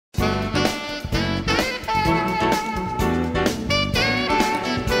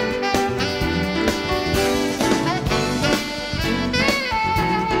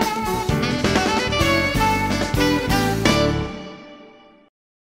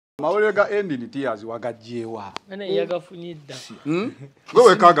Mawulire ga ending tears wagajjewa. Ane yagafunyidda.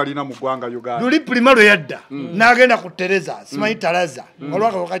 Wewe kagalina mu ggwanga Uganda. Luli Prima lwe yadda. N'agenda ku Tereza, simanyi Talaza.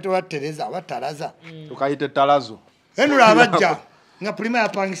 Olwaka wakati wa Tereza, wa Talaza. Tukayite Talazo. Enula abajja nga Prima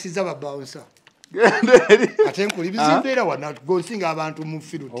yapangisiza babouncer. Ate nkuli bizimbeera wana gonsinga abantu mu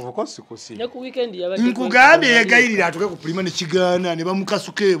field. Obukosi kosi. Ne ku weekend yabadde. Nkugambye yegayirira atuke ku Prima ne kigaana ne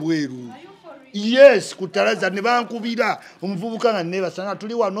bamukasuka ebweru. Yes, kutalaza ne bankubira omuvubuka nga ne basanga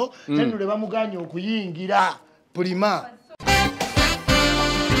tuli wano tenule bamuganye okuyingira Prima.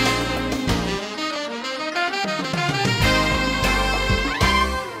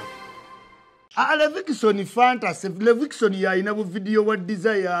 Levixone fantasy Levixone yaina bu video wa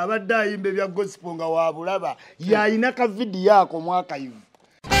desire abadde ayimbe bya gospel nga wabulaba yaina ka video yako mwaka hivi.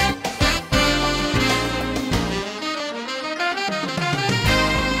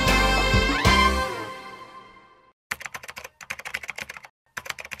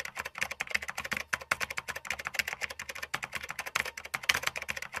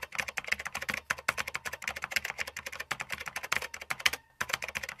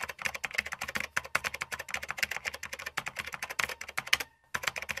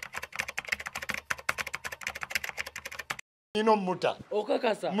 Muino muta.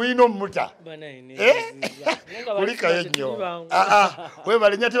 Okakasa. Muino muta. Bana ine. Kulika yenyo. We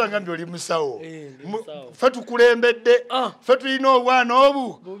balenya tebangambye oli musawo. Fetu kulembedde. Fetu ino obwana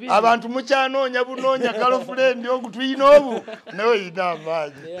obu. Abantu mukyanoonya bunoonya girlfriend ogu tuyina obu. Nawe ina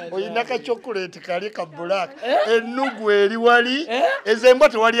amaanyi. Oyina ka chocolate kali ka black. Ennugu eri wali. Ezembwa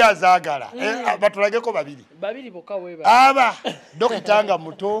tewali azaagala. Batulageko babiri. Babiri boka weba. Aba. Dokitanga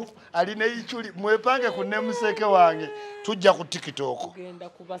muto. Alina ichuli. Mwepange kunne museke wange. Tujja ku TikTok.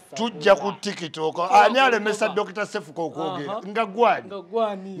 Tujja ku TikTok. Ani alemesa Dr. Cephcoh okogera. Nga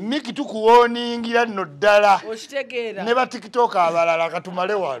gwani. Miki tukuwoningira nno ddala. Oshitegeera. Ne ba TikTok abalala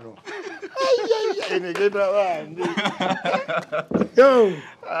katumale wano. Enegenda bandi. Yo.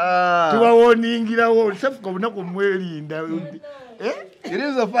 Tubawoningira wo Cephcoh bunaku mwerinda. It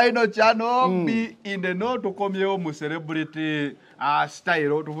is the final channel. Be in the note to come here mu celebrity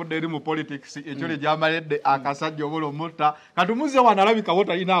style tuvudde eri mu politics ekyole gyamaledde akasajja obolo mutta katumuze wanalabika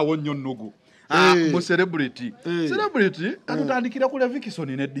wota ina awo nnyo nnugu mu celebrity katutandikira ku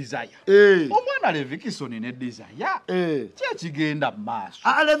Levixone ne desire omwana Levixone ne desire kyekigenda maaso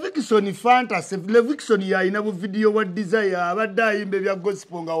Levixone fantasy Levixone yaina bu video wa desire abadde ayimbe bya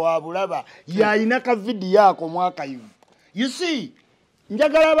gospel nga wabulaba yaina ka video yako mwaka hivi. You see,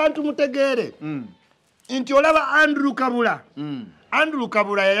 njagala abantu mutegeere nti olaba Andrew Kabula. Andrew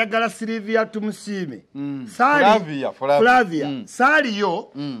Kabula yayagala Sylvia Tumusiime. Flavia.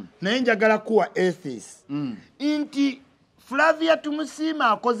 Saliyo naye njagala kuwa atheist. Nti Flavia Tumusiime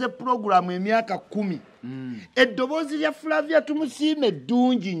akoze programu emyaka 10. Eddoboozi lya Flavia Tumusiime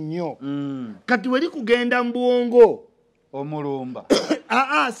ddungi nnyo. Kati weli kugenda mbwongo omulumba.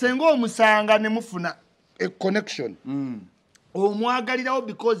 Senga omusanga ne mufuna a connection. Omwagalirawo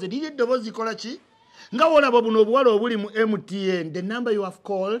because liri eddoboozi kola ki? Nga wolaba buno obuwala obuli mu MTN, the number you have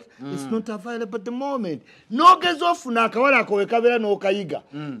called is not available at the moment. Nogeza ofuna akawala akowe kabeera n'okayiga.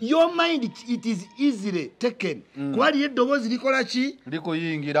 Your mind, it is easily taken. Kuba liri eddoboozi likola ki?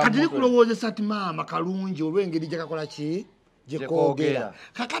 Likuyingira. Kati likulowoozesa ati maama kalungi olw'engeri gye kakola ki? Gye koogera.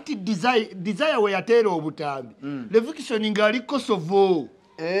 Kakati desire we yateera obutambi. Levixone ng'ali Kosovo.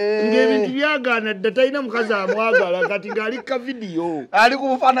 Ng'ebintu byagaana dda talina mukazi amwagala kati ng'ali ka video. Ali ku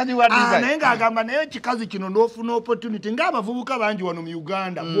bufaananyi bwa desire. Naye ng'agamba naye ekikazi kino n'ofuna opportunity ng'abavubuka bangi wano mu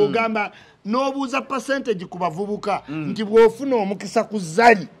Uganda. Bw'ogamba n'obuuza percentage ku bavubuka nti bw'ofuna omukisa ku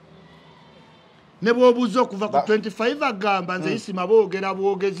zzali. Ne bw'obuuza okuva ku 25 agamba nze Isma boogera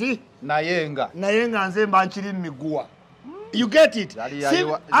bwogezi. Naye nga nze mba nkiri miguwa. You get it?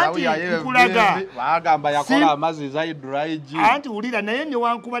 Anti nkulaga bagamba yakola amazi za dryji. Anti ulira naye ne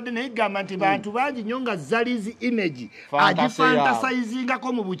wankubadde naye gamba nti bantu bangi nnyo nga zalizi image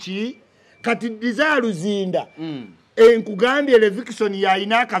agifantasizingako mu buki kati desire Luzinda. Nkugambye Levixone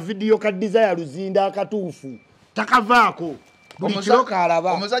yalina aka video ka desire Luzinda akatuufu takavaako.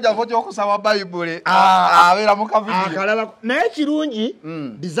 Omusajja avoti okusaba Bible abeera mu ka video. Naye kirungi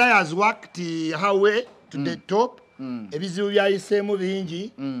desire has worked her way to the top. Ebizibu byayiseemu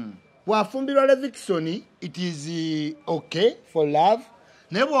bingi. Bwafumbirwa Levixone, it is okay for love.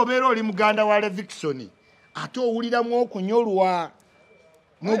 Naye bw'obeera oli muganda wa Levixone ate owuliramu okunyolwa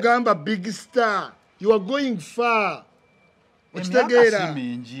n'ogamba big star, you are going far. okitegeera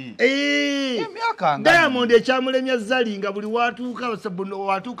emyaka Diamond ekyamulemya Zali nga buli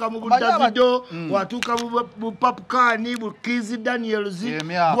watuuka mu Davido watuuka mu Popcorn bu Kiz Daniels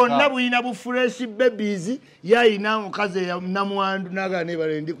bonna bulina bu fresh babies yayina mukazi namwandu nagane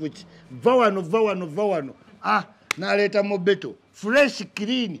balendi kuki va wano naleeta Mobeto fresh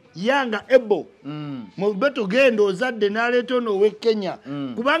clean yanga ebo Mobeto gendo ozadde naleeta ono we Kenya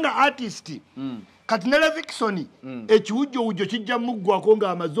kubanga artist kati ne Levixone ekiwujjo kijja muggwako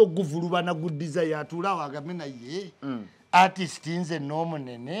nga amaze okuvulubana good desire atulawo agamena ye artist nze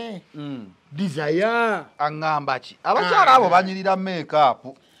n'omunene desire angamba ki abakyala abo banyirira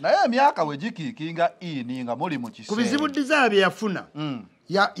make-up naye emyaka we gikiikinga ini nga muli mu kiseera ku bizibu desire bye yafuna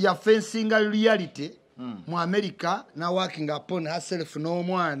ya facing reality mu America na working upon herself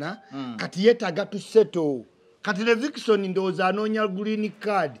n'omwana kati yetaga to settle kati Levixone ndowooza anoonya green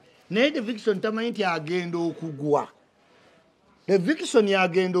card naye Levixone tamanyi nti agenda okugwa Levixone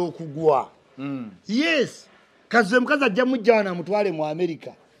agenda okugwa yes kaze mukazi ajja mujjana mutwale mu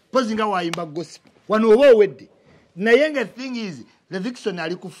America pozi nga waayimba gospel wano oba owedde naye nga thing is Levixone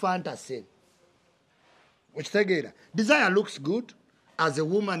ali ku fantasy okitegeera desire looks good as a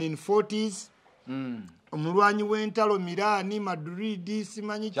woman in 40s omulwanyi w'entalo Milani Madrid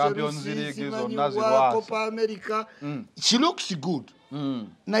simanyi Chelsea simanyi wa Copa America she looks good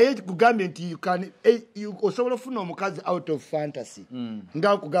naye kugambye nti osobola ofuna omukazi out of fantasy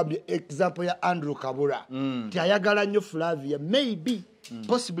nga kugambye example ya Andrew Kabura nti ayagala nnyo Flavia maybe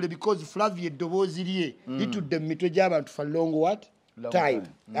possibly because Flavia eddoboozi lye litudde mu mitwe gy'abantu for long time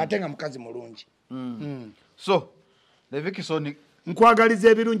ate nga mukazi mulungi so Levixone nkwagaliza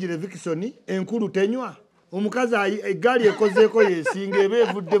ebirungi Levixone enkulu tenywa omukazi eggaali ekozeeko yesinga eba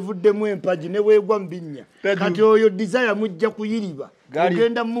evuddevuddemu empagi ne weegwa mu binnya kati oyo desire mujja kuyiriba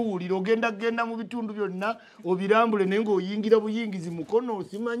ogenda muwulira ogenda mu bitundu byonna obirambule naye ng'oyingira buyingizi mukono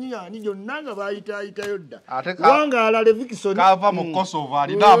simanyi ani gyonna nga baayitaayitayo dda wangaala Levixone kava mu Kosovo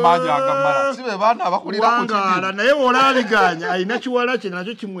alina amaanyi agamala si be baana abakulira ku wangaala naye olaaliganya alina kiwala kye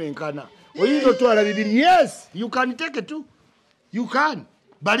nakyo kimwenkana oyinza otwala bibiri yes you can take it too you can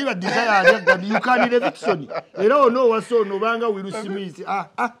bali ba desire you can Levixone era ono wasono banga Will Smith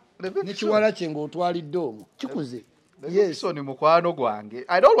nekiwala kye ng'otwalidde omwo kikuze Levixone mukwano gwange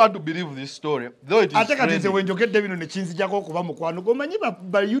I don't want to believe this story though it is ate kati nze wenjogedde bino ne kinzijako okuba mukwano gomanyi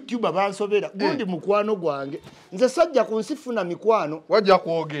ba YouTuber bansobera gundi mukwano gwange nze sajja kunsifuna mikwano wajja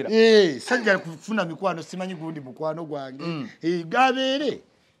kwogera sajja kufuna mikwano simanyi gundi mukwano gwange gabeere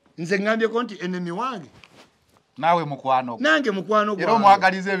nze ngambye ko nti enemy wange nawe mukwano nange mukwano gwange era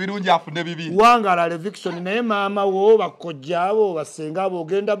omwagaliza ebirungi afune bibi wangala Levixone naye maama wo bakojja abo basenga abo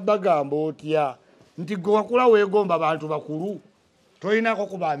ogenda bagamba otya nti gwe wakula weegomba bantu bakulu toyinako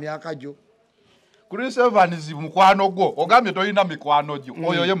kuba myaka gyo Chris Evans mukwano gwo ogambye toyina mikwano gyo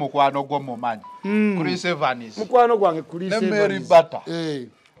oyo ye mukwano gwo mumanyi Chris Evans mukwano gwange Chris Evans Mary Butter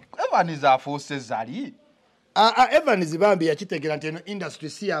Evans afuuse Zali Evans bambi yakitegera nti eno industry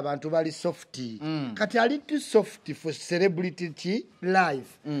si abantu bali soft kati ali too soft for celebrity life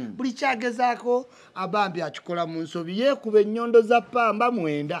buli kyagezaako abambi akikola mu nsobi yeekuba ennyondo za pamba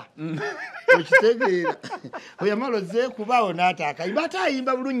mwenda okitegeera oyamala zeekubaawo n'ataaka imba ate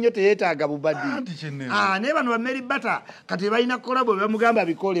ayimba bulungi nnyo teyeetaaga bubadi naye bano ba Mary Butter kati balina kolabo bamugamba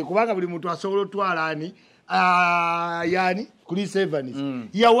bikole kubanga buli muntu asobola otwala ani yani Chris Evans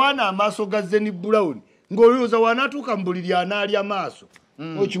yawaana amaaso ga Zen Brown ng'olowooza wanaatuuka mu buliri anaalya amaaso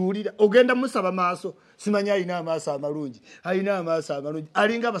okiwulira ogenda musaba maaso simanyi alina amaaso amalungi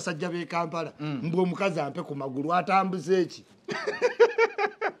alinga abasajja b'e Kampala mbwe omukazi ampe ku magulu atambuze eki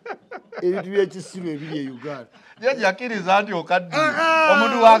ebintu by'ekisiru ebiri e Uganda yakiriza nti okaddi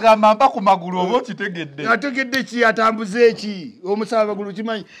omuntu wagamba mpa ku magulu oba okitegedde ategedde ki atambuze eki omusaba magulu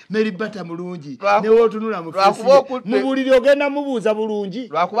kimanyi Mary Butter mulungi newe otunula mu buliri ogenda mubuuza bulungi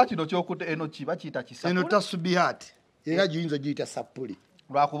lwakuba kino kyokutte eno kiba kiyita kisapuli eno tasubihati era giyinza giyita sapuli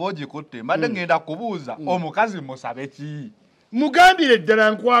lwakuba ogikutte mbadde ngenda kubuuza omukazi musabe ki mugambire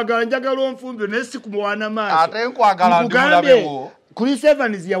ddala nkwagala njagala onfumbyo naye si kumuwaana maaso ate nkwagala ndimulabewo Chris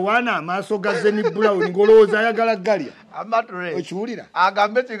Evans yawaana amaaso ga Zen Brown ng'olowooza ayagala galya okiwulira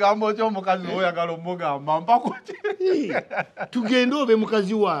agambe ekigambo ky'omukazi oyagala omugamba mpakuki tugende obe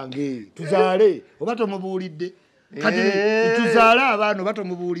mukazi wange tuzaale oba tomubuulidde kati tuzaale abaana oba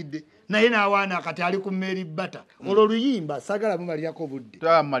tomubuulidde naye n'awaana akati ali ku Mary Butter olwo luyimba sagala mumalirako budde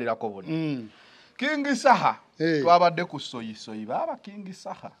twamalirako budde King Saha twabadde ku soyisoyi baaba King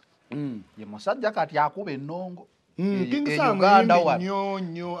Saha ye musajja kati akuba ennongo King Saha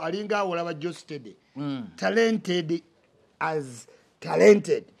nnyo alinga awolaba Jostede talented as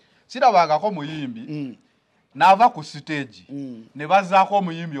talented sirabangako muyimbi n'ava ku stage ne bazaako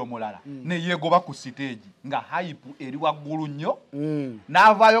omuyimbi omulala ne yeegoba ku stage nga hype eri waggulu nnyo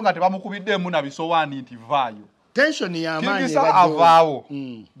n'avaayo nga tebamukubiddeemu na bisowaani nti vaayo tension y'amaanyi Kingisa avaawo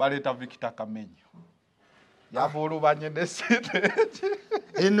baleeta Victor Kamenyi yabulubanye ne stage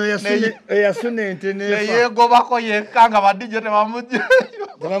eno yasuna ente neyeegobako yekka nga badije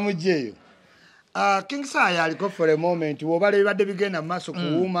tebamugjeeyo Kingisa yaliko for a moment wobala ebadde bigenda mu maaso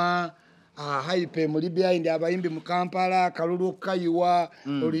kuwuuma hype muri behind abayimbi mu Kampala kalulu kayiwa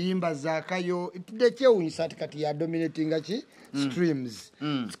oluyimba zakayo itudde kyewunyisa kati ya dominating streams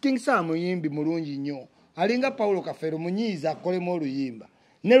Kingisa muyimbi mulungi nnyo alinga Paulo Kafero munyiiza akolemu oluyimba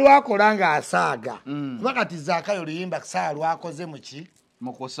ne lwakolanga asaaga kuba kati zakayo oluyimba kusaa lwakoze muki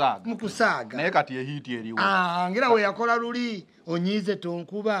mukusaaga naye kati ehiti eriwo ngira we yakola luli onyiize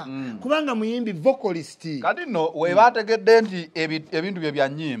tonkuba kubanga muyimbi vocalist kati no we bategedde nti ebintu bye bya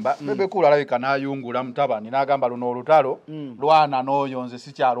nnyimba bebe kula alabika n'ayungula mutabani n'agamba luno olutalo lwana n'oyo nze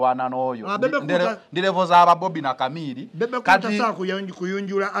sikyalwana n'oyo ndirevo z'aba Bobby na Kamiri kati saa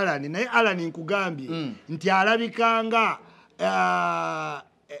kuyunjula Alan naye Alan nkugambye nti alabikanga a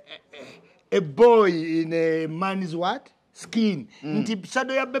boy in a man's what skin nti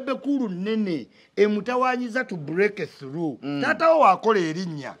shadow ya bebe kulu nene emutawanyiza to break through tatawo wakola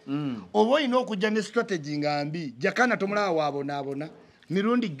erinnya obo ino okujja ne strategy ngambi jakana tomula wabona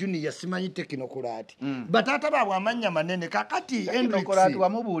mirundi junior simanyi tekinokulati batata babwa amanya manene kakati Hendrix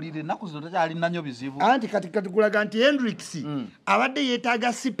wamubulire nakuzo tali nanyo bizibu anti kati kulaga anti Hendrix abadde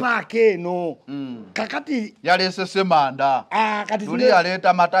yetaga sipake no kakati yalese semanda kati tuli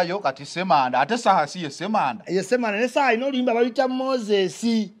yaleta matayo kati semanda ate saha si semanda ne saha ino limba balita Moses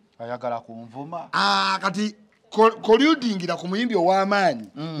ayagala kumvuma kati colludingira ku muyimbi ow'amaanyi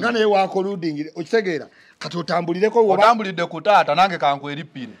nga naye wa colludingira okitegeera kati otambulidde ku taata nange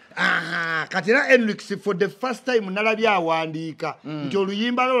kankwerippire kati era Hendrix for the first time nalabye awandiika nti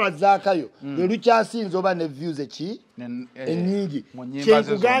oluyimba lwo lwa Zaakayo lwe lukyasinze oba ne views ennyingi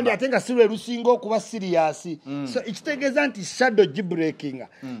kyenkugambye ate nga si lwe lusinga okuba serious so ekitegeeza nti shadow breaking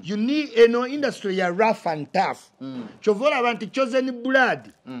you need eno industry ya rough and tough kyova olaba nti chosen blood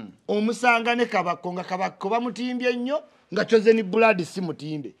omusanga ne Kabako nga Kabako bamutimbye nnyo nga chosen blood si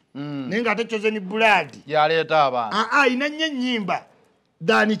mutimbe naye nga ate chosen blood yaleeta abantu ina nnyo ennyimba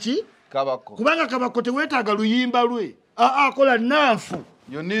dani ki Kabako kubanga Kabako teweetaaga luyimba lwe akola nanfu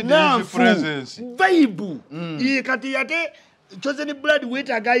you need his presence vibe kati ate chosen blood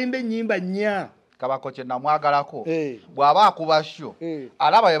weetaaga ayimba ennyimba nnya Kabako kye namwagalako bw'aba akuba sho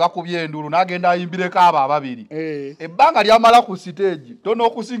alaba bye bakubye endulu n'agenda ayimbireko abo ababiri ebbanga lyamala ku stage tono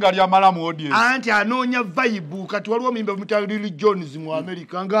okusinga lyamala mu audience anti anoonya vibe kati waliwo omuyimbi omutali Lily Jones mu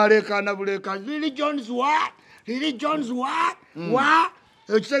America ng'aleekaana buleeka Lily Jones what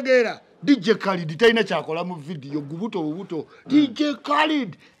ekitegeera DJ Khalid talina kyakola mu video gubuto DJ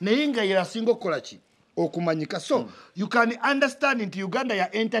Khalid naye nga yerasinga okukola ki okumanyika so you can understand nti Uganda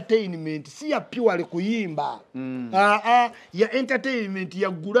ya entertainment si ya purely kuyimba ya entertainment ya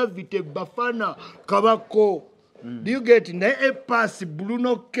gravity Bafana Kabako do you get na pass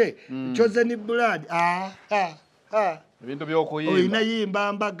Bruno K chosen blood ebintu by'okuyimba oyina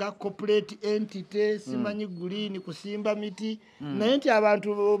yimba mbaga corporate entity simanyi gulini kusimba miti naye nti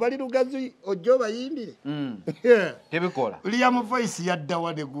abantu bali lugazi ojjo bayimbire tebikola Liam voice yadda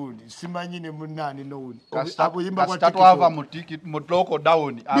wade good simanyi ne munani no abuyimba kwa tatwava mu local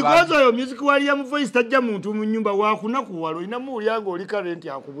down because yo music wa Liam voice tajja muntu mu nyumba wakuna kuwalo ina mu lyango oli current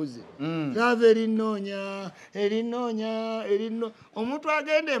akubuze kave erinonya omuntu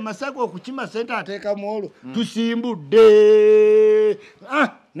agende Masako okukima center ateka mwolo tusimbudde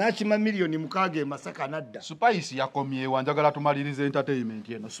nachima milioni mukage Masaka nadda Spice yakomye wanjagala tumalirize entertainment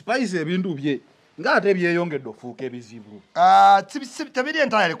yeno Spice ebintu bye ngate byeyongedde ofuuka ebizibu tabiri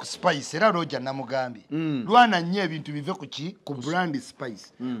entire ku Spice era roja namugambi lwana nnyo ebintu bive ku brand Spice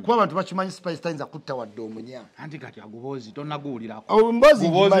kuba abantu bakimanyi Spice tayinza kutta wadde omunya anti kati agubozi tonnaguwulirako mbozi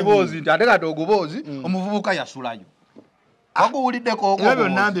ate kati ogubozi omuvubuka yasulayo waguwuliddeko ebyo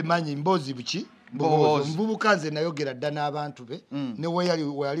nambi manyi mbozi buki omuvubuka nze nayogera dda n'abantu be ne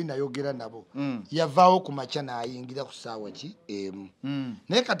weyali nayogera nabo yavaawo ku makya n'ayingira ku ssaawa ki emu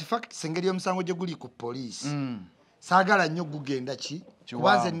naye kati facts engeri omusango gye guli ku poliisi saagala nnyo gugenda ki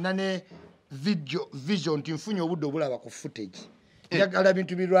kubanze nina ne vision nti nfunye obudde obulaba ku footage njagala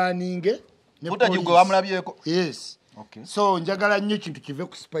bintu birwaninge footage gwe bamulabyeko yes so njagala nnyo kintu kive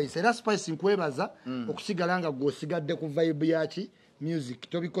ku Spice era Spice nkwebaza okusigala nga gw'osigadde ku vibe yaki music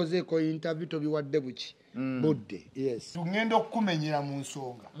tobikozeeko interview tobiwadde buki budde yes tugenda okukumenyera mu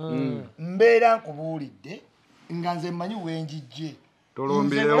nsonga mbeera nkubuulidde nga nze mmanyi wenjijje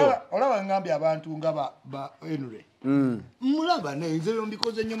tolombirewo olaba ngambye abantu nga ba Henry mulaba nze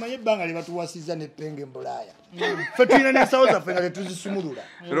mbikoze nyuma y'ebbanga lye batuwasiza n'epenge mbulaaya ffe tulina n'ensawo zaffe nga tetuzisumulula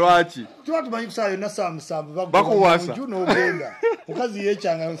lwaki tuba tumanyi kusala yonna saa musanvu bakuwasa n'ogenda mukazi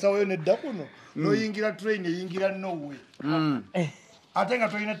yeekyanga ensawo yo nedda kuno n'oyingira train eyingira nowe ate nga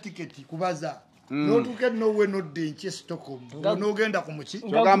tolina tiketi kubaza n'otuuka nowe nodda enky Stockholm n'ogenda ku muki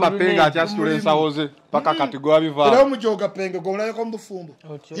kyogamba penga akyasitula ensawo ze paka kati gwabivaamu era omujoga penge gwomulabeko mu bufumbo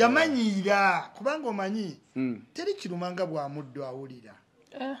yamanyiira kubanga omanyi teri kirumanga bwa muddo awulira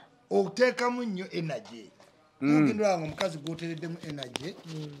oteekamu nnyo energy n'ogenda nga omukazi gw'otereddemu energy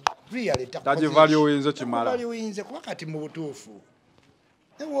tagivaliowinze kimala valiowinze kuba kati mu butuufu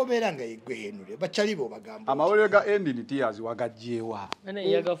newobeera nga yeggwe Henry bakyali bo bagamba amawulire ga ending tears wagajjeewa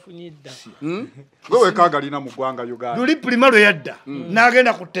yagafunidda gwe wekaagalina mu ggwanga Uganda luli Prima lwe yadda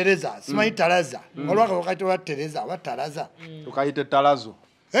n'agenda ku Tereza simanyi Talaza olwaka wakati wa Tereza oba Talaza tukayite talazo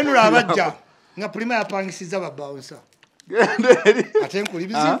Henry abajja nga Prima yapangisiza babawunsa ate nkuli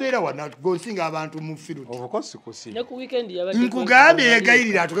bizimbe era wana gonsinga abantu mu field obukosikosi ne ku weekend yabadde nkugambye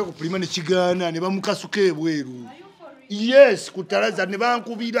yegayirira atuke ku Prima ne kigaana ne bamukasuka ebweru yes kutalaza ne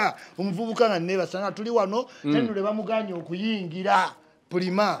bankubira omuvubuka nga nebasanga tuli wano Henry le bamuganye okuyingira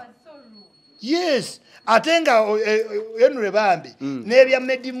Prima yes atenga Henry bambi nebya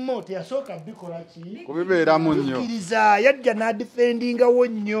medimo yasooka bikola ki kubibeeramu nnyo kiriza yajja na defendinga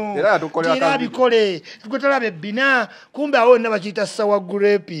wonnyo era tukolera bikole tukotalabe bina kumbe awo nabakita sawa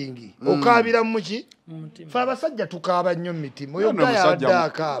graping okabira muki fa abasajja tukaaba nnyo mitima oyo gaya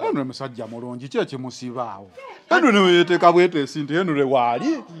adaka Henry musajja mulungi kye kimusibaawo Henry ne yeteeka bwetesi nti Henry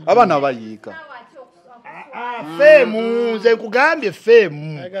waali abaana bayiika femu nze nkugambye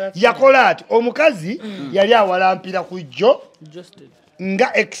femu yakola ati omukazi yali awalampira ku jjo nga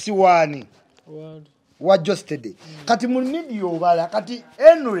X1 wa Josted kati mu media obala kati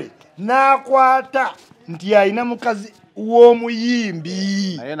Henry n'akwata nti alina mukazi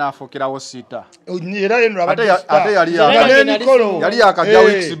w'omuyimbi naye n'afuukirawo sita era Henry ate yali yakajjawo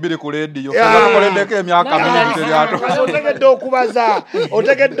X2 ku leediyo tukoleddeko emyaka mingi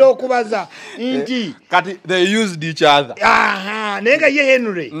otegedde okubaza nti kati they used each other naye nga ye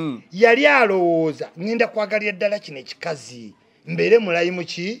Henry yali alowooza ngenda kwagalira ddala kino ekikazi mbere mulayi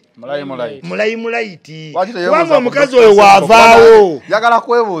muki mulayi mulayiti kubanga omukazi oyo waavaawo yagala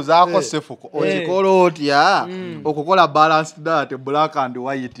kwebuuzaako Cephcoh okikola otya okukola balanced diet black and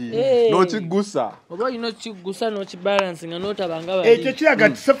white n'okiggusa oba olina okiggusa n'okibalance nga n'otabanga bali ekyo kiraga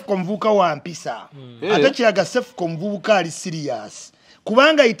nti Cephcoh muvubuka wa mpisa ate kiraga Cephcoh muvubuka ali serious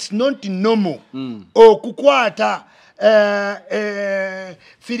kubanga it's not normal okukwata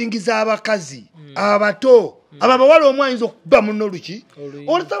feeling z'abakazi abato abawala omwayinza okuba muno luki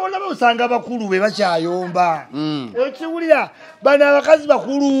olaba osanga abakulu be bakyayomba ekiwulira bano abakazi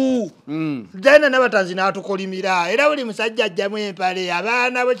bakulu dayina n'abatanzi n'atukolimira era buli musajja ajjamu empale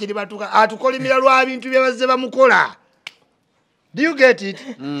abaana bo kiri batuka atukolimira lwa bintu bye bazze bamukola. Do you get it?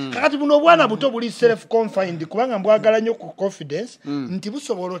 Kakati buno bwana buto buli self confined kubanga mbwagala nnyo ku confidence nti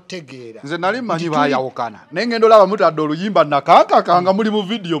busobola otegeera. Nze nali manyi bayawukana. Nengendo laba mutadde oluyimba nakaka kanga muri mu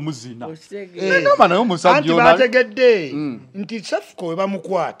video muzina. Ngamba nayo musajja ona. Anti bategedde nti Cephcoh we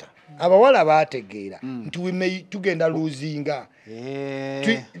bamukwata. Abawala baategeera nti we tugenda Luzinda.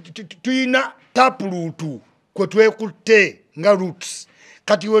 Tuyina taproot kwe twekutte nga roots.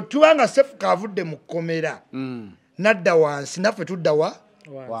 Kati we tubanga Cephcoh avudde mu komera. Nadda wansi naffe tudda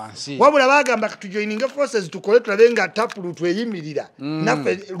wansi wabula bagamba tujoininge forces tukole tulabenga taproot eyimirira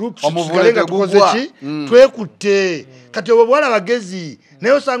naffe roots tukalenga tukoze ki twekutte kati obwala bagezi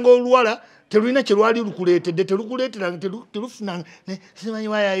nayo sanga olwala telulina kye lwali lukuleetedde telukuleetera telufuna simanyi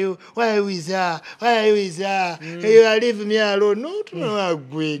why you is you leave me alone no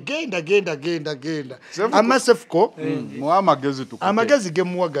tunagwe genda ama Cephcoh amagezi tukute amagezi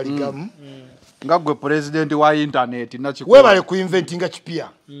gemuwa galigamu ngagwe president wa internet nakiko webale ku inventinga kipya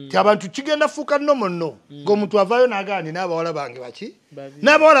ti abantu kigenda fuka nomono ngo mtu avayo nagani n'abawala bange baki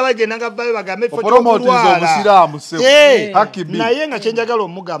n'abawala bagenda ngavayo bagambe fo omusiramu hakibi naye nga kyenjagala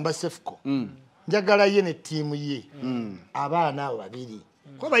omugamba Cephcoh njagala ye ne tiimu ye abaana abo babiri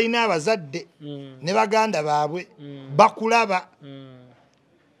ko balina abazadde ne baganda baabwe bakulaba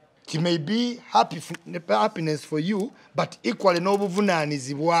it may be happiness for you but equally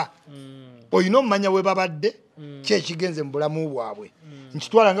n'obuvunaanizibwa oyina omanya we babadde kyekigenze mu bulamu bwabwe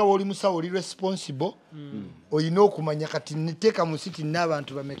nkitwala nga woli musawo oli responsible oyina okumanya kati niteeka mu siti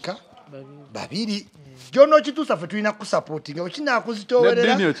n'abantu bameka babiri Jono kitusa fe tulina kusupportinga okina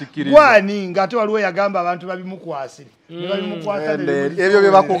kuzitowerera Nedini okikiriza. gwani ngate waliwo yagamba abantu babimukwasire ebyo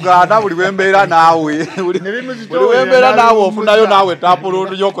bye bakuganda buli wembeera naawe buli wembeera naawe ofunayo naawe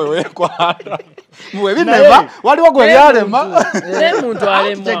tapulundu yokwe wekwata mwe binema waliwo gwe byalema muntu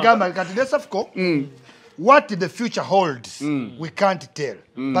alemwa tegamba kati ne Cephcoh what the future holds we can't tell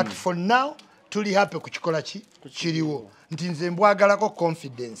but for now tuli happy kukikola kiriwo nti nze mbwagalako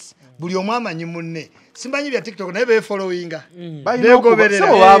confidence buli omu amanyi munne simbanyi bya TikTok naye be followinga begoberera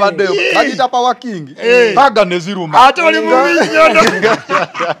sebo babadde bagita power king baga neziruma ate oli mu minyono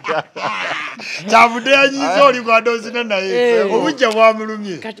chabude anyizo oli kwa dozina naye obujja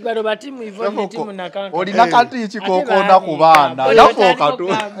bwamulumye kati bado batimu hivyo ni timu nakanka olina kati kikokonda ku baana yafoka tu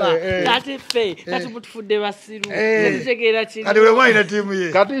kati fe kati mutufudde basiru nekitegera kiri kati we mwina timu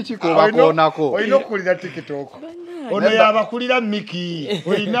ye kati kikobakonako olina okulira TikTok ono yabakulira Miki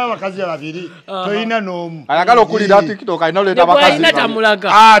olina abakazi babiri toyina n'omu ayagala okulira TikTok ayina oleta abakazi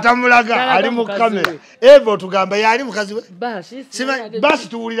tamulaga ali mu kamera evo tugamba yali mukazi we basi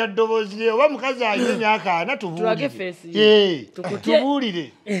tuwulira ddoboozi lye oba mukazi alina emyaka ana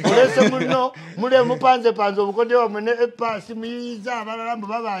tubuulire olese muno mule mupanze obukodde wamwe ne epasi muyiza abalala mbu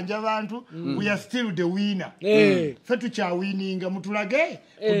babanja abantu we are still the winner fe tukyawininga mutulage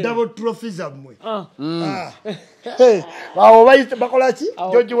ku double trophy zammwe awo bakola ki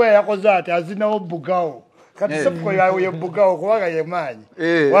George we yakoze ati azinawo bugawo kati Cephcoh yawe yebugawo kubaga yemanyi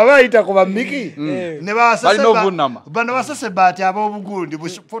waba ayita kuba Miki ne bana basase bati abobugundi bu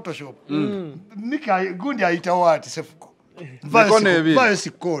Photoshop Miki gundi ayita wati Cephcoh vayo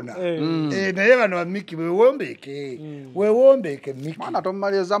sikona naye bano ba Miki wewombeke Miki mwana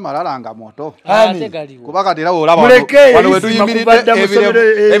tomaliza malalanga moto kuba kati era olaba wano wetuyimiridde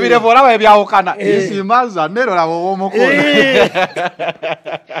ebirevu olaba ebyawukana isimaza nero labo omukola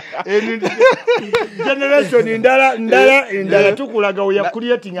generation ndala tukulaga uya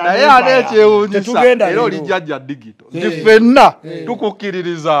creating naye anekyewunyisa era olijjajja digital tifenna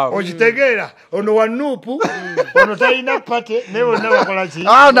tukukiririza okitegeera ono wanupu ono talina pate nebo nabakola ki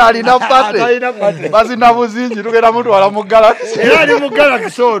alina pate bazina buzingi tugenda mutwala mu Galaxy era ali mu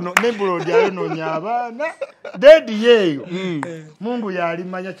Galaxy ono nebulodi ayononya abaana dedi yeyo Mungu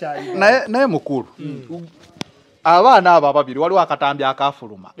yalimanya kyali naye mukulu abaana abo ababiri waliwo akatambi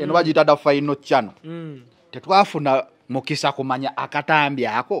akafuluma eno bagiyita da final channel tetwafuna mukisa kumanya akatambi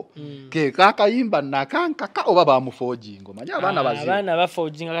ako ke kakayimba nakankaka oba bamufojingo manya abaana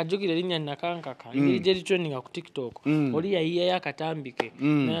bafojinga kajukire linya nakankaka ngiri jeri trending ku TikTok oli yayiya yakatambike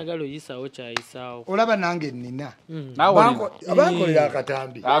nayagalo yisawo kyayisawo olaba nange nina abankolera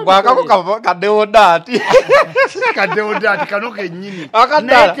akatambi agwakako kadeodati kadeodati kanoke nyini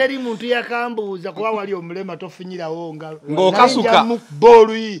neteri muntu yakambuza kuba wali omulema tofunyirawo ngalo ngokasuka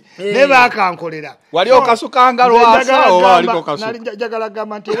bolu yi neba akankolera wali okasuka ngalo asa oba aliko kasuka nali jagala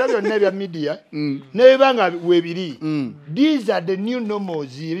gamba nti era byonna ebya media nebanga webiri these are the new normals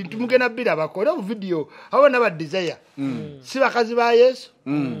tumugenda bira bakola video abana ba desire si bakazi ba Yesu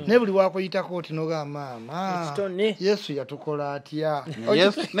ne buli wakoyitako oti noga mama Yesu yatukola atya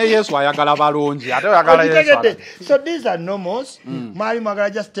Yesu ayagala balonji ate ayagala Yesu so these are normals mali magala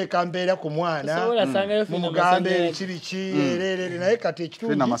just take ambera ku mwana mugambe kirichi erere naye kati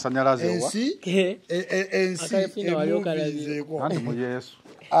ekitundu fina masanyalaze wa ensi andi mu Yesu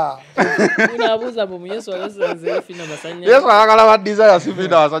unabuza mu Yesu alese fina masanyalaze Yesu ayagala ba desire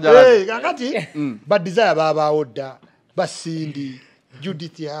sifina masanyalaze kakati ba desire baba odda basindi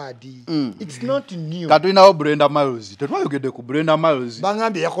Judith Hardy it's not new katulinawo Brenda Miles tetwayogedde ku Brenda Miles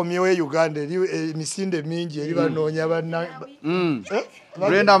bangambye yakomyewo Uganda eri emisinde mingi eri banoonya banna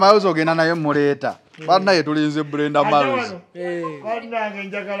Brenda Miles ogenda naye muleeta bana yetulinze Brenda Miles bannange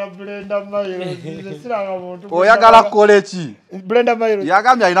njagala Brenda Miles siranga muntu oyagala koleki Brenda Miles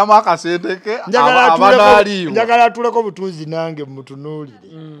yagambye alinamu akasenteke njagala atuleko butuuzi nange mutunuulire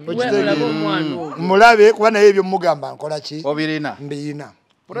mulabe kuba naye ebyo mugamba nkola ki obirina mbiyina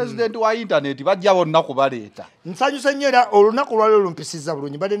President wa internet bajja bonna kubaleeta nsanyusa nnyo era olunaku lwali olumpisiza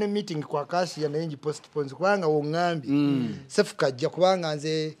bulungi badde ne meeting kwa Kasia naye ngi postpone kubanga wongambi Cephcoh ajja kubanga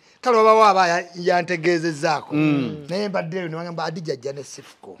nze kale baba aba yantegeezezaako naye mbadde ngamba Adija ajja ne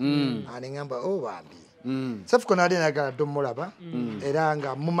Cephcoh anengamba bambi Cephcoh nali nagala domulaba era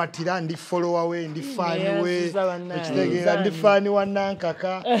nga mumatira ndi follower we ndi fan we ekitegeera ndi fan wa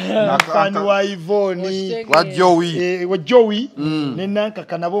Nankaka fan wa Ivoni wa Joey ne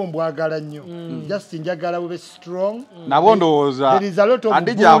Nankaka nabo mbwagala nnyo just njagala bube strong nabo ndowooza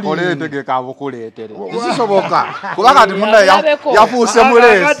Adija akole tegeka abukuleetere isisoboka kuba kati munna yafuuse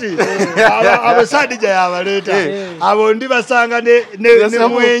muleesi abo Adija yabaleeta abo ndi basanga ne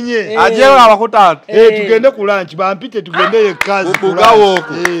mwenye ajewa abakutaata tugende ku lunch bampite tugende ekazi bugawo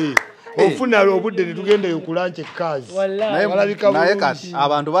oko ofuna obudde ne tugende ku lunch ekazi naye kati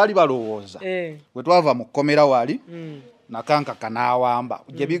abantu bali balowooza bwe twava mu kkomera wali nakanka kanawamba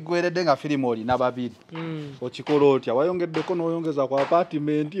gye biggweredde nga firimu olina babiri okikola otya wayongeddeko n'oyongeza ku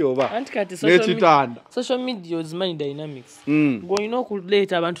apartment oba n'ekitanda social media ozimanyi dynamics ng'olina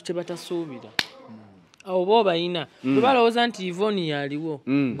okuleeta abantu kye batasuubira awo bo bayina bwe balowooza nti Yvonne yaliwo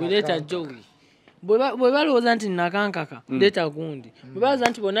gwe leeta Joey bwe balowooza nti nakankaka leeta gundi bwe balowooza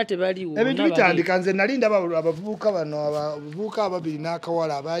nti bonna tebaliwo ebintu bitandika nze nali ndaba abavubuka bano abavubuka ababiri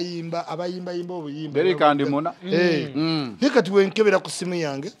n'akawala abayimba obuyimba berikandimuna naye kati wenkebera ku simu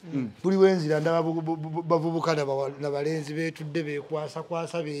yange buli wenzira ndaba bavubuka nabalenzi beetudde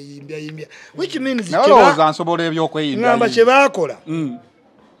beekwasakwasa beeyimbyayimbya which means nalowooza nsobola ebyokweyimbya ngamba kye baakola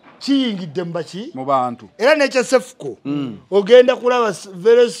kiyingidde mu bantu era nekya Cephcoh ogenda kulaba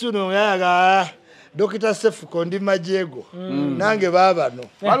very soon oyaga Dr. Cephcoh ndi majego nange babano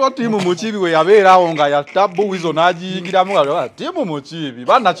waliwo tiimu mukibi we yabeerawo nga yatabbu wizo n'agiyingiramu nga tiimu mukibi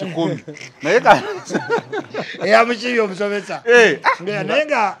bana 10 naye mukibi omusomesa naye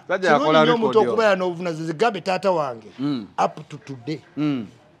nga kirungi omuntu okubeera n'obuvunaanyizibwa zigambe taata wange up to today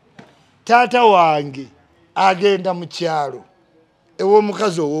taata wange agenda mu kyalo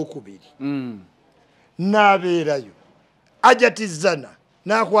ew'omukazi owokubiri n'abeerayo ajatizana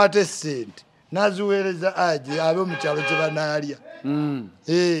n'akwata essente n'aziweereza aje abe mu kyalo kye banaalya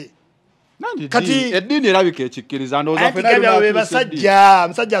kati eddiini erabika ekikkiriza basajja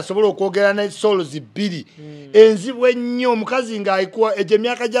omusajja asobola okwogera ne solos 2 enzibu ennyo omukazi ng'ayikuwa egyo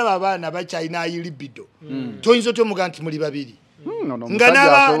emyaka gy'abo abaana bakyalina ayilibido toyinza otya omuga nti muli babiri nga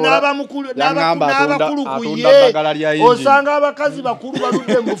n'abakulu ku ye osanga abakazi bakulu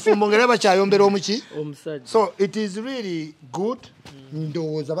baludde mu bufumbo ng'era bakyayombera omuki so it is really good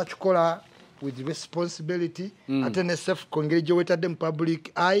ndowooza bakikola with responsibility ate ne Cephcoh ngeri gye wetadde mu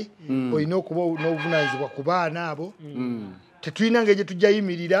public eye olina okuba n'obuvunaanyizibwa ku baana abo tetulina ngeri gye tujja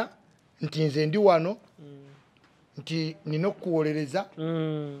yimirira nti nze ndi wano nti nina okuwolereza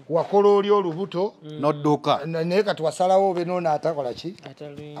wakola oli olubuto nodduka naye kati wasalawo obe noona atakola ki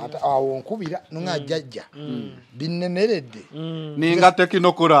awo nkubira nonga ajjajja binnemeredde ninga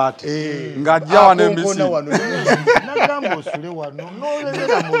tekinokurate ng'ajja wano emisi nagamba osule wano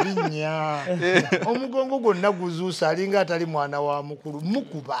n'olebera mu binnya omugongo gwonna guzuusa alinga atali mwana wa mukulu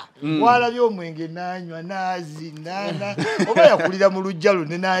mukuba walabye omwenge nanywa nazinana oba yakulira mu lujja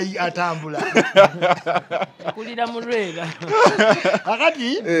lunne nayi atambula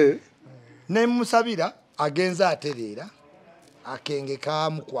akati nemusabira agenza atereera akenge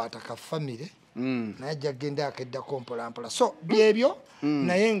kamukwata ka famire najja agenda akeddako mpolampola so byebyo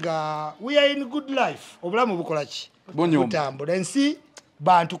naye nga we are in good life obulamu bukola ki butambula ensi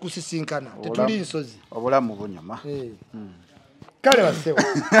bantu kusisinkana tetuli nsozi obulamu bunyuma kale basewa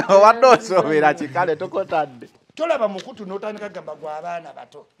wadde osobera kikale tokotadde tolaba mukutu n'otandika gamba gwa abaana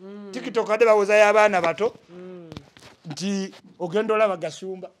bato TikTok ade bawoza y'abaana bato nti ogenda olaba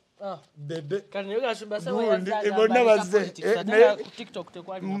gasumba bebe bonna bazze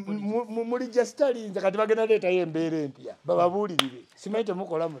muli jasitalinze kati bagenda leetayo embeera empya bababuulirire simanyi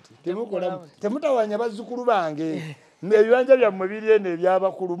temukola muti temutawanya bazzukulu bange ebibanja byammwe biri eno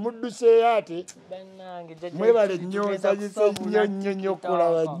ebyabakulu mudduseeyo ate mwebale nnyo nsanyise nnyo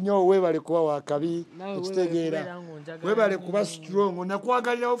kulaba nnyo weebale kuba wakabi ekitegeera weebale kuba strong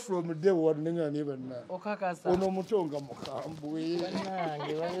nakwagalirawo from day one neŋŋane banna ono omutonga mukambwe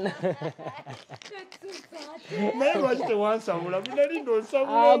naye lwaki tewansabula munali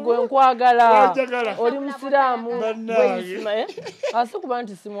ndonsabulagwe nkwagala oli musiraamu ase kuba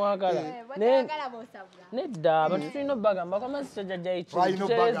nti simwagala nedda abantu tulina obbagamba kwamazisa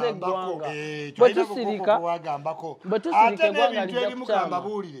jajjaikiteeza eggwanga bwetusirika eggwanga lijja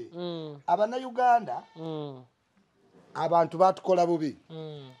buulire abannayuganda abantu batukola bubi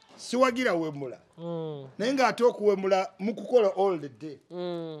siwagira wemula naye ng'ate okuwemula mukukola all the day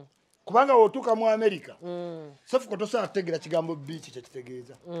kubanga wotuuka mu America Cephcoh tosobola kutegeera kigambo beach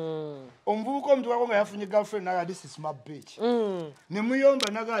kyekitegeeza omuvubuka omutuukako nga yafunye girlfriend naga this is my beach ne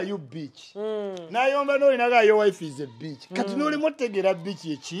muyomba naga you beach n'ayomba n'oli naga your wife is a beach kati n'olimu otegeera beach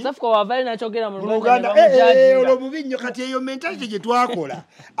eki Cephcoh wavale nakyogera mu Luganda olwo mubi nnyo kati eyo mentality gye twakola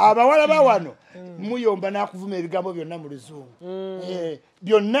abawala ba wano muyomba n'akuvuma ebigambo byonna mu luzungu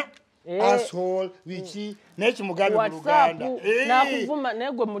byonna asshole wiki nekimugambe mu Luganda nakuvuma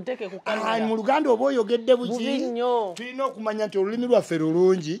negwe muteke ku kamera mu Luganda oba oyogedde buki tulina okumanya nti olulimi lwaffe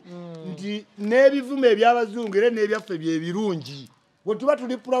lulungi nti n'ebivumo eby'abazungu era n'ebyaffe bye birungi bwe tuba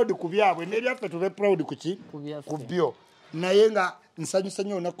tuli proud ku byabwe n'ebyaffe tube proud ku byo naye nga nsanyusa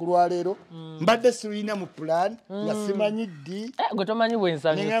nnyo olunaku lwaleero mbadde siwina mu plan nga simanyi ddi gwe tomanyi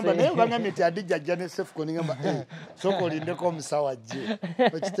bwensanyusengamba naye bangambye nti Adija ajja ne Cephcoh ningamba sooka olindeko omusawo ajje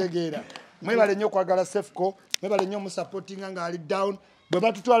okitegeera mwebale nnyo okwagala Cephcoh mwebale nnyo omusupportinga ng'ali down bwe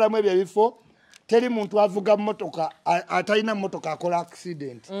batutwalamu ebyo ebifo teri muntu avuga mmotoka atalina mmotoka akola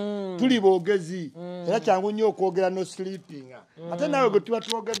accident tuli boogezi era kyangu nnyo okwogera no sleeping ate naawe gwe tuba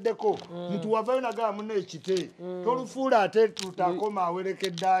twogeddeko muntu wavayo nagala munno ekite tolufuula ate tutakoma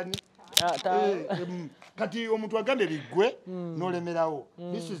awerekeddaani kati omuntu agambye biggwe n'olemerawo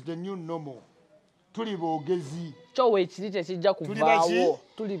this is the new normal tuli boogezi kyowe ekiri tekijja kuvaawo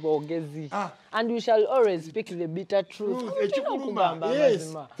tuli boogezi and we shall always speak the bitter truth ekikuluma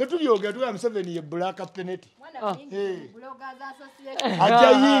yes tetubyogera tuga Museveni ye black penalty ajja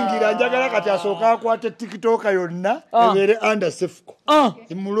yingira njagala kati asooka akwate TikTok yonna ebeere under Cephcoh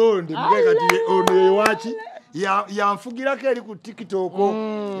imulonde mugee kati ono ewaki yanfugirako eri ku TikTok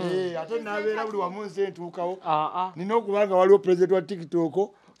ate nabeera buli wamu nze ntuukawo nina okubanga waliwo president wa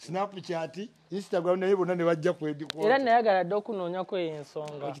TikTok Snapchat Instagram naye bonna ne bajja kwedikwa era nayagala dde okunoonyako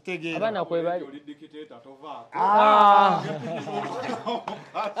ensonga abaana kwebali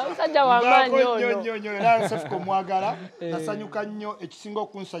omusajja wamaanyi ono era Cephcoh mwagala nasanyuka nnyo ekisinga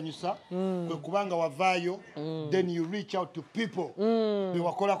okunsanyusa kwe kubanga wavaayo then you reach out to people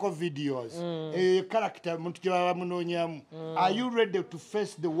bewakolako videos character muntu gye baba munoonyamu are you ready to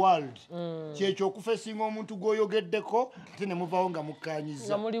face the world kyekyo okufesinga omuntu gw'oyogeddeko ate ne muvaawo nga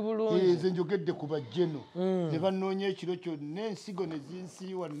mukkaanyiza muli bulungi nze njogedde ku bajjeno ne bannoonya ekiro kyonna ensigo ne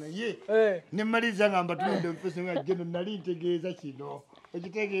zinsiiwa naye ne mmaliriza nga mbatunudde mufesinga jjeno nali ntegeeza kino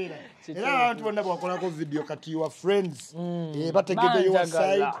okitegeera era abantu bonna bwakolako video kati your friends bategedde your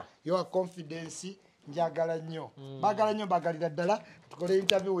side your confidence njagala nnyo baagala nnyo baagalira ddala tukole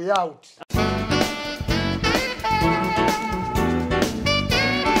interview way out